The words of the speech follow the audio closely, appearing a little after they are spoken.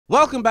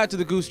Welcome back to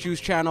the Goose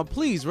Juice channel.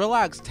 Please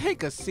relax,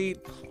 take a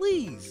seat,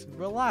 please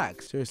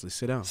relax. Seriously,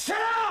 sit down. Sit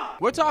down!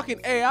 We're talking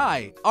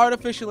AI,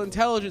 artificial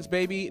intelligence,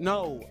 baby.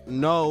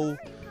 No,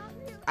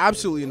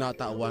 absolutely not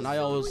that one. I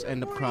always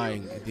end up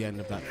crying at the end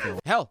of that film.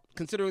 Hell,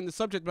 considering the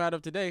subject matter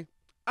of today,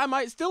 I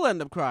might still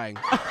end up crying.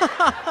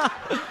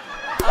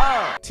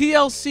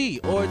 TLC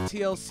or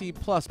TLC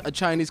Plus, a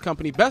Chinese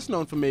company best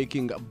known for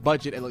making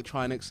budget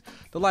electronics,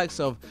 the likes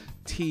of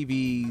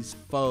TVs,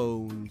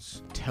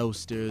 phones,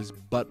 toasters,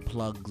 butt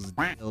plugs,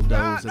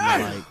 dildos,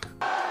 and the like.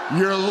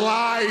 You're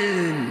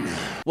lying!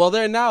 Well,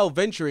 they're now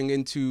venturing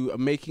into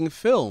making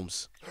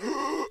films.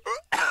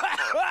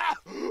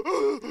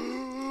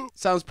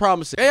 Sounds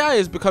promising. AI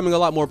is becoming a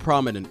lot more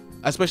prominent,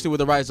 especially with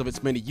the rise of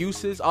its many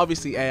uses.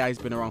 Obviously, AI has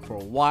been around for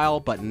a while,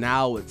 but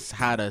now it's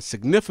had a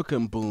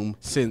significant boom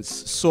since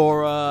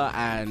Sora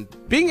and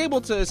being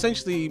able to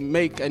essentially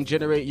make and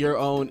generate your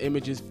own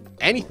images,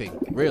 anything,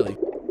 really.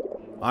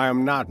 I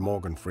am not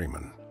Morgan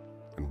Freeman,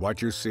 and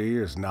what you see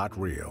is not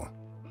real.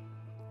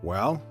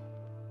 Well,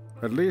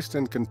 at least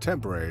in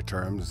contemporary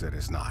terms, it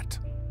is not.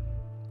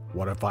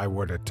 What if I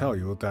were to tell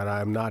you that I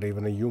am not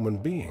even a human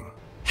being?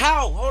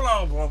 How? Hold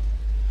on, bro.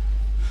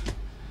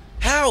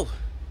 How?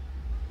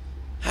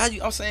 How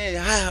you? I'm saying,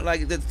 how?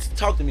 Like,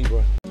 talk to me,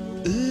 bro.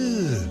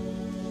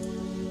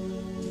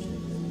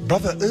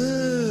 Brother,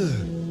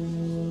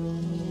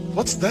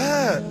 what's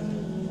that?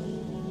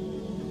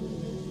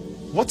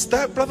 What's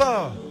that,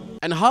 brother?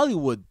 And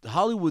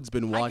Hollywood's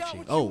been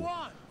watching.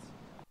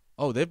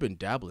 Oh, they've been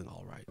dabbling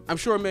all right. I'm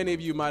sure many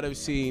of you might have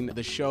seen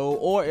the show,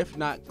 or if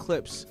not,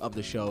 clips of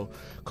the show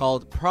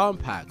called Prom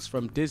Packs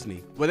from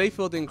Disney, where they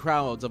filled in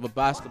crowds of a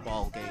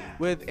basketball game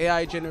with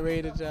AI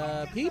generated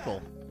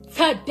people.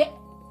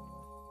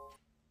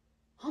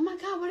 Oh my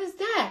God, what is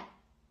that?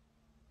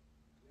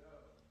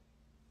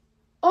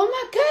 Oh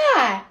my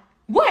God,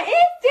 what is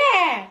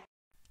that?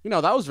 You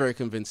know, that was very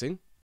convincing.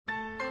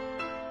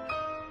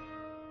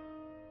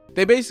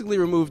 They basically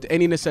removed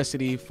any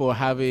necessity for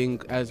having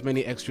as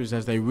many extras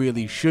as they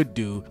really should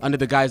do under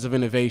the guise of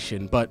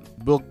innovation, but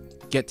we'll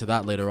get to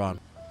that later on.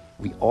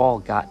 We all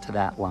got to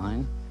that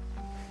line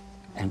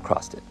and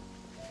crossed it.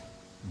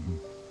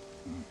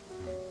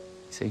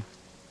 See?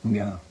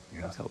 Yeah.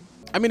 So,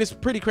 I mean, it's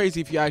pretty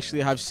crazy if you actually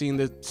have seen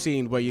the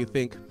scene where you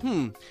think,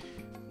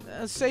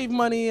 save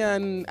money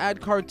and add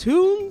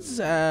cartoons,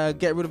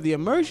 get rid of the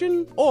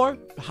immersion, or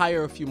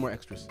hire a few more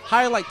extras.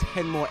 Hire like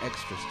 10 more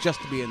extras just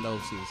to be in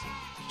those scenes.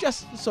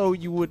 Just so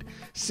you would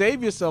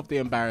save yourself the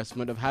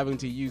embarrassment of having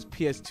to use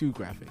PS2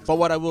 graphics. But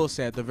what I will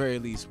say, at the very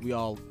least, we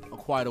all are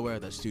quite aware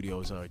that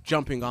studios are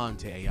jumping on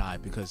to AI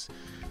because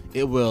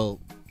it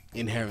will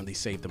inherently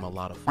save them a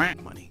lot of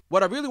money.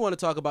 What I really want to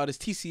talk about is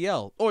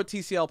TCL or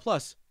TCL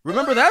Plus.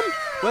 Remember them?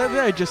 Well,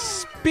 they're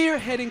just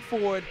spearheading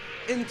forward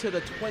into the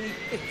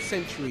 25th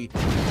century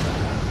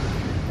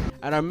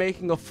and are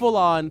making a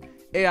full-on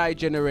AI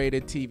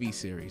generated TV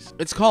series.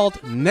 It's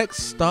called Next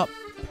Stop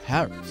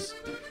Paris.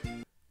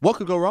 What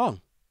could go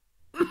wrong?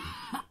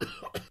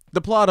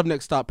 The plot of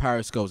Next Stop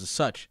Paris goes as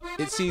such.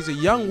 It sees a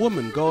young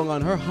woman going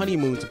on her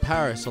honeymoon to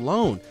Paris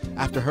alone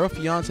after her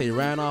fiancé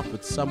ran off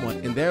with someone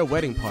in their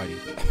wedding party.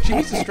 She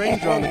meets a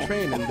stranger on the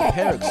train and the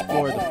pair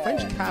explore the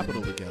French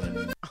capital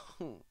together.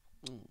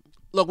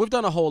 Look, we've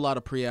done a whole lot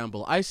of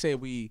preamble. I say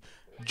we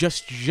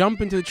just jump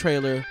into the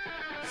trailer,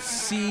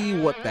 see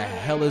what the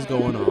hell is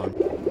going on.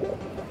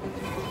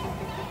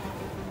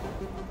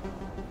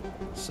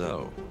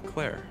 So,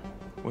 Claire,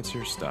 what's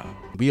your stop?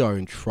 We are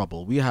in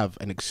trouble. We have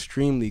an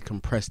extremely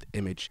compressed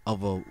image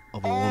of a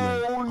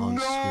woman on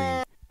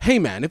screen. Hey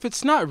man, if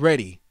it's not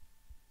ready,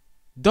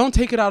 don't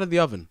take it out of the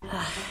oven.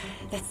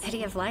 The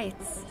City of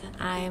Lights.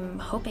 I'm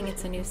hoping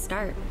it's a new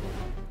start.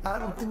 I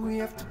don't think we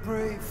have to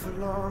pray for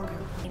longer.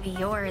 Maybe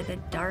you're the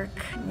dark,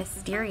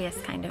 mysterious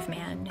kind of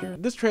man who...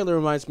 This trailer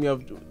reminds me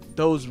of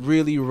those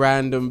really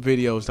random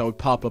videos that would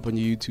pop up on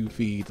your YouTube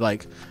feed,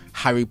 like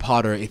Harry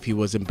Potter if he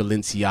was in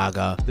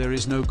Balenciaga. There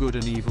is no good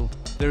and evil.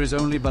 There is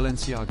only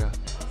Balenciaga,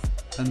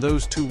 and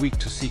those too weak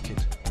to seek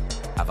it.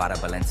 Avada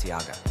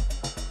Balenciaga.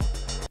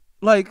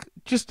 Like,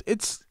 just,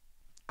 it's...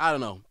 I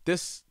don't know.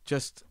 This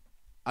just...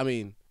 I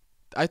mean...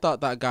 I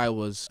thought that guy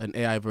was an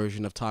AI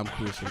version of Tom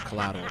Cruise from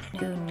Collateral.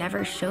 Who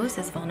never shows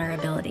his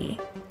vulnerability.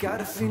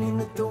 Got a feeling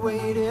that the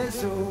wait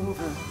is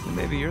over.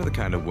 Maybe you're the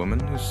kind of woman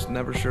who's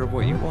never sure of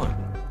what you want,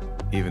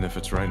 even if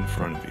it's right in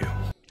front of you.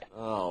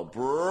 Oh,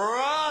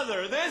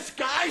 brother, this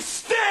guy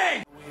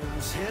stinks!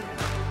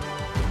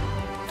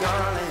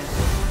 Darling,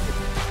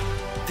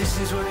 this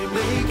is what you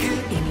make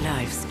it. In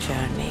life's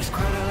journey.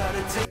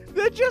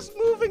 They're just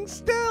moving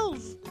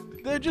stills.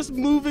 They're just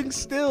moving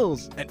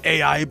stills. An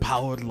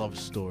AI-powered love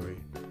story.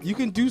 You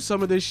can do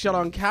some of this shit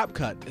on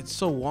CapCut. It's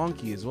so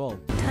wonky as well.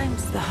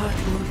 Sometimes the heart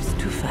moves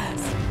too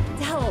fast.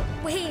 Del,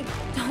 wait,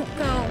 don't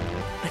go.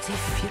 But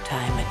if you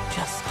time it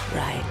just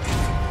right,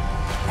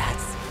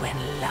 that's when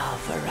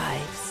love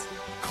arrives.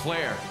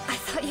 Claire! I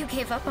thought you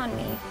gave up on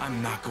me.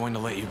 I'm not going to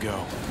let you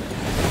go.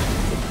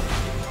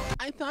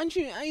 I thought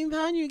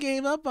you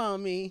gave up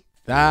on me.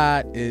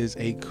 That is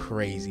a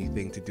crazy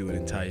thing to do an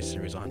entire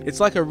series on.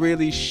 It's like a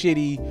really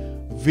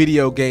shitty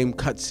video game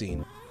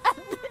cutscene.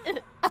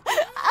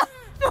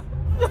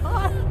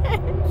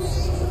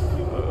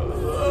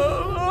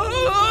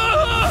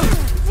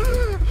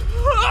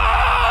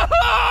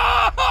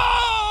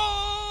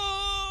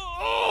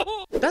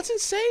 That's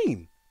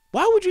insane.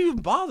 Why would you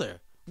even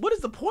bother? What is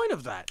the point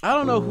of that? I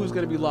don't know who's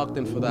gonna be locked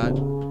in for that.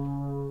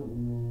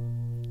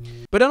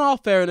 But in all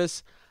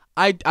fairness,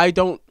 I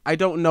don't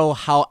know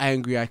how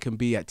angry I can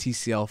be at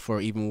TCL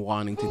for even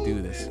wanting to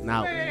do this.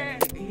 Now,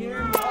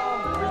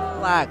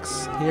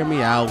 relax, hear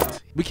me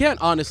out. We can't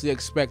honestly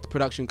expect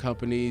production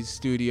companies,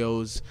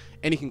 studios,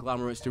 any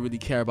conglomerates to really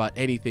care about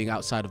anything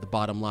outside of the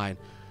bottom line.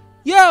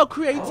 Yo,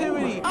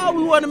 creativity. Oh,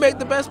 we want to make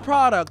the best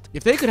product.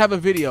 If they could have a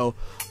video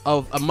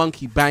of a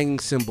monkey banging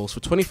cymbals for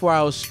 24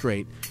 hours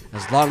straight,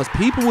 as long as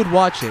people would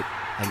watch it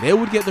and they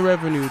would get the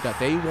revenue that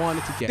they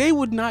wanted to get, they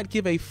would not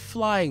give a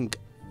flying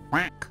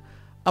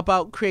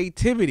about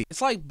creativity.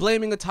 It's like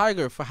blaming a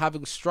tiger for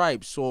having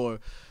stripes or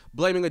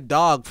blaming a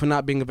dog for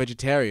not being a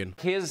vegetarian.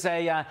 Here's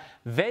a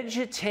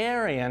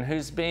vegetarian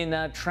who's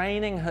been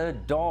training her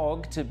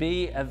dog to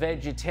be a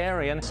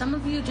vegetarian. Some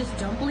of you just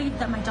don't believe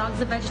that my dog's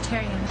a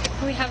vegetarian.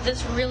 We have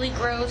this really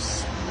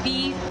gross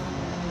beef,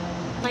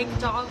 like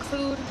dog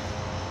food.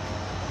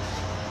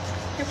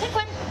 Here, pick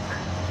one.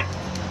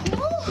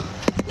 No.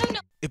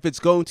 If it's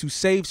going to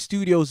save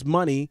studios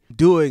money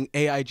doing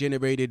AI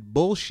generated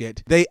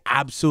bullshit, they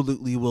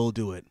absolutely will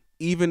do it.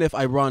 Even if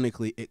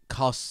ironically it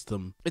costs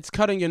them. It's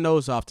cutting your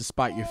nose off to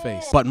spite your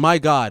face. But my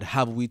God,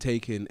 have we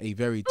taken a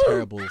very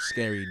terrible,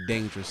 scary,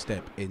 dangerous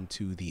step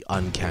into the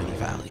uncanny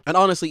valley. And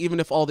honestly, even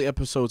if all the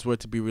episodes were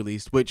to be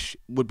released, which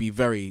would be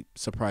very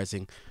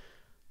surprising,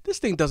 this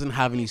thing doesn't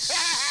have any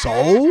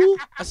soul.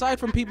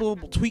 Aside from people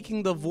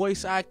tweaking the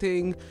voice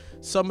acting,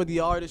 some of the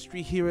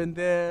artistry here and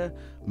there,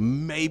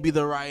 maybe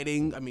the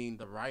writing. I mean,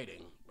 the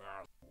writing.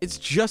 It's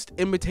just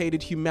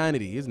imitated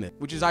humanity, isn't it?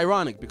 Which is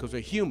ironic because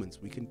we're humans.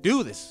 We can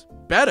do this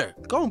better.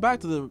 Going back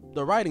to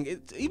the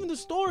writing, even the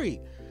story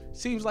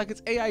seems like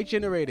it's AI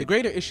generated. The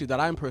greater issue that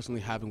I'm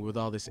personally having with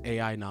all this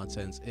AI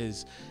nonsense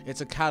is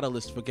it's a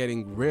catalyst for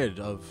getting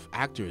rid of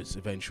actors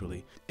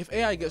eventually. If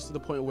AI gets to the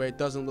point where it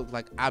doesn't look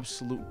like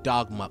absolute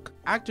dog muck,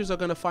 actors are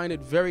gonna find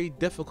it very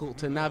difficult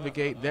to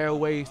navigate their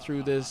way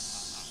through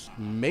this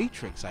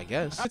matrix, I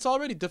guess. It's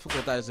already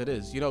difficult as it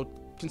is, you know,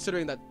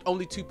 considering that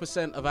only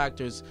 2% of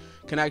actors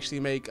can actually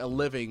make a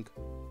living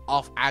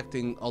off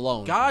acting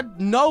alone. God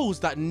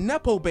knows that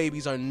Nepo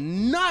babies are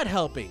not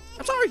helping.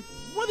 I'm sorry,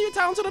 whether you're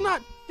talented or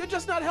not, you're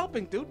just not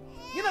helping, dude.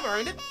 You never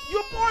earned it. You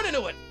were born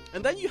into it.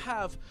 And then you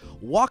have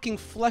walking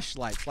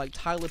fleshlights like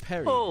Tyler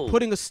Perry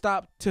putting a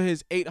stop to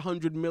his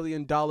 $800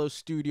 million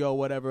studio,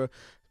 whatever,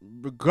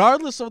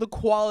 regardless of the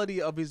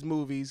quality of his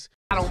movies.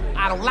 I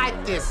don't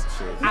like this.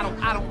 I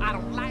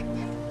don't like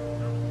this.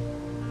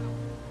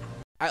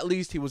 At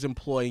least he was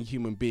employing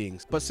human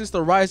beings. But since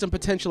the rise in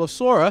potential of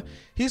Sora,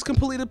 he's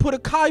completely put a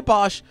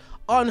kibosh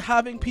on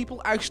having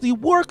people actually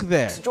work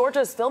there.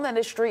 Georgia's film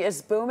industry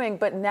is booming,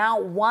 but now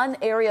one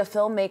area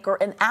filmmaker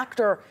and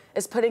actor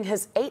is putting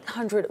his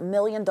 $800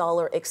 million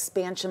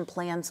expansion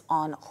plans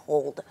on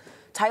hold.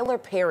 Tyler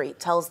Perry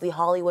tells The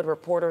Hollywood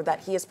Reporter that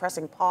he is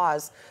pressing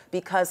pause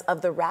because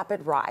of the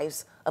rapid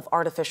rise of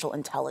artificial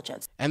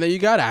intelligence. And then you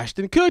got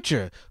Ashton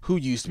Kutcher, who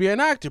used to be an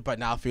actor, but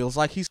now feels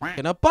like he's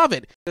f***ing above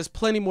it. There's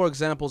plenty more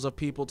examples of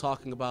people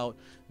talking about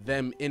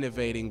them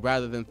innovating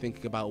rather than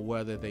thinking about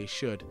whether they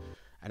should.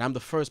 And I'm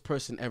the first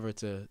person ever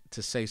to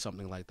say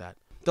something like that.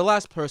 The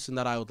last person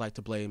that I would like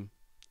to blame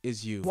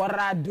is you. What did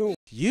I do?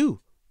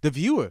 You, the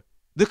viewer,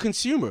 the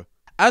consumer.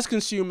 As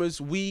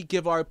consumers, we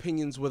give our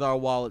opinions with our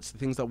wallets, the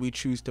things that we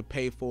choose to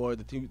pay for,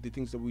 the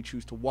things that we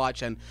choose to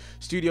watch, and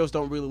studios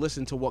don't really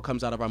listen to what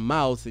comes out of our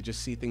mouths, they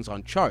just see things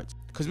on charts.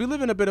 Because we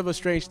live in a bit of a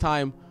strange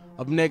time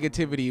of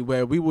negativity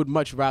where we would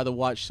much rather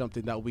watch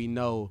something that we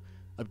know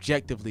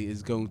objectively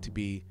is going to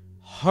be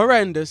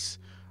horrendous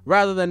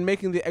rather than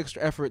making the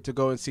extra effort to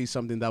go and see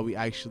something that we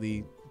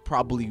actually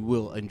probably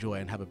will enjoy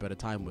and have a better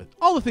time with.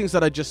 All the things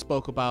that I just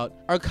spoke about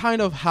are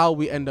kind of how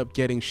we end up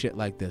getting shit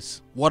like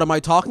this. What am I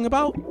talking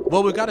about?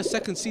 Well, we got a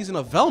second season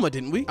of Velma,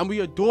 didn't we? And we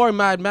adore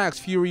Mad Max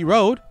Fury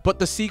Road, but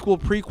the sequel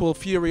prequel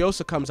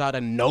Furiosa comes out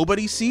and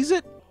nobody sees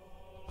it?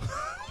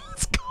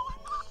 What's going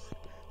on?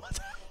 What's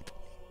happening?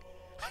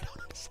 I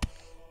don't understand.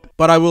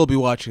 But I will be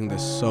watching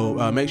this,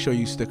 so make sure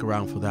you stick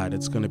around for that.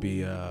 It's gonna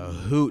be a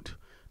hoot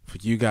for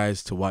you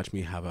guys to watch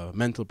me have a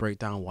mental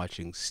breakdown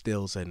watching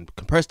stills and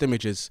compressed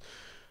images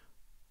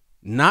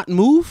not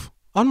move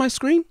on my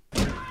screen.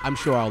 I'm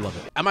sure I'll love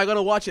it. Am I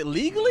gonna watch it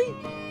legally?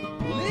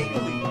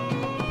 Legally?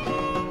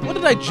 What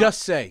did I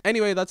just say?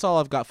 Anyway, that's all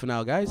I've got for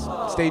now, guys.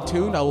 Stay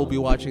tuned. I will be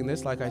watching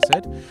this, like I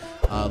said.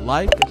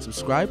 Like and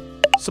subscribe.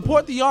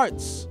 Support the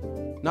arts,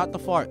 not the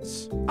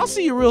farts. I'll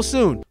see you real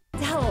soon.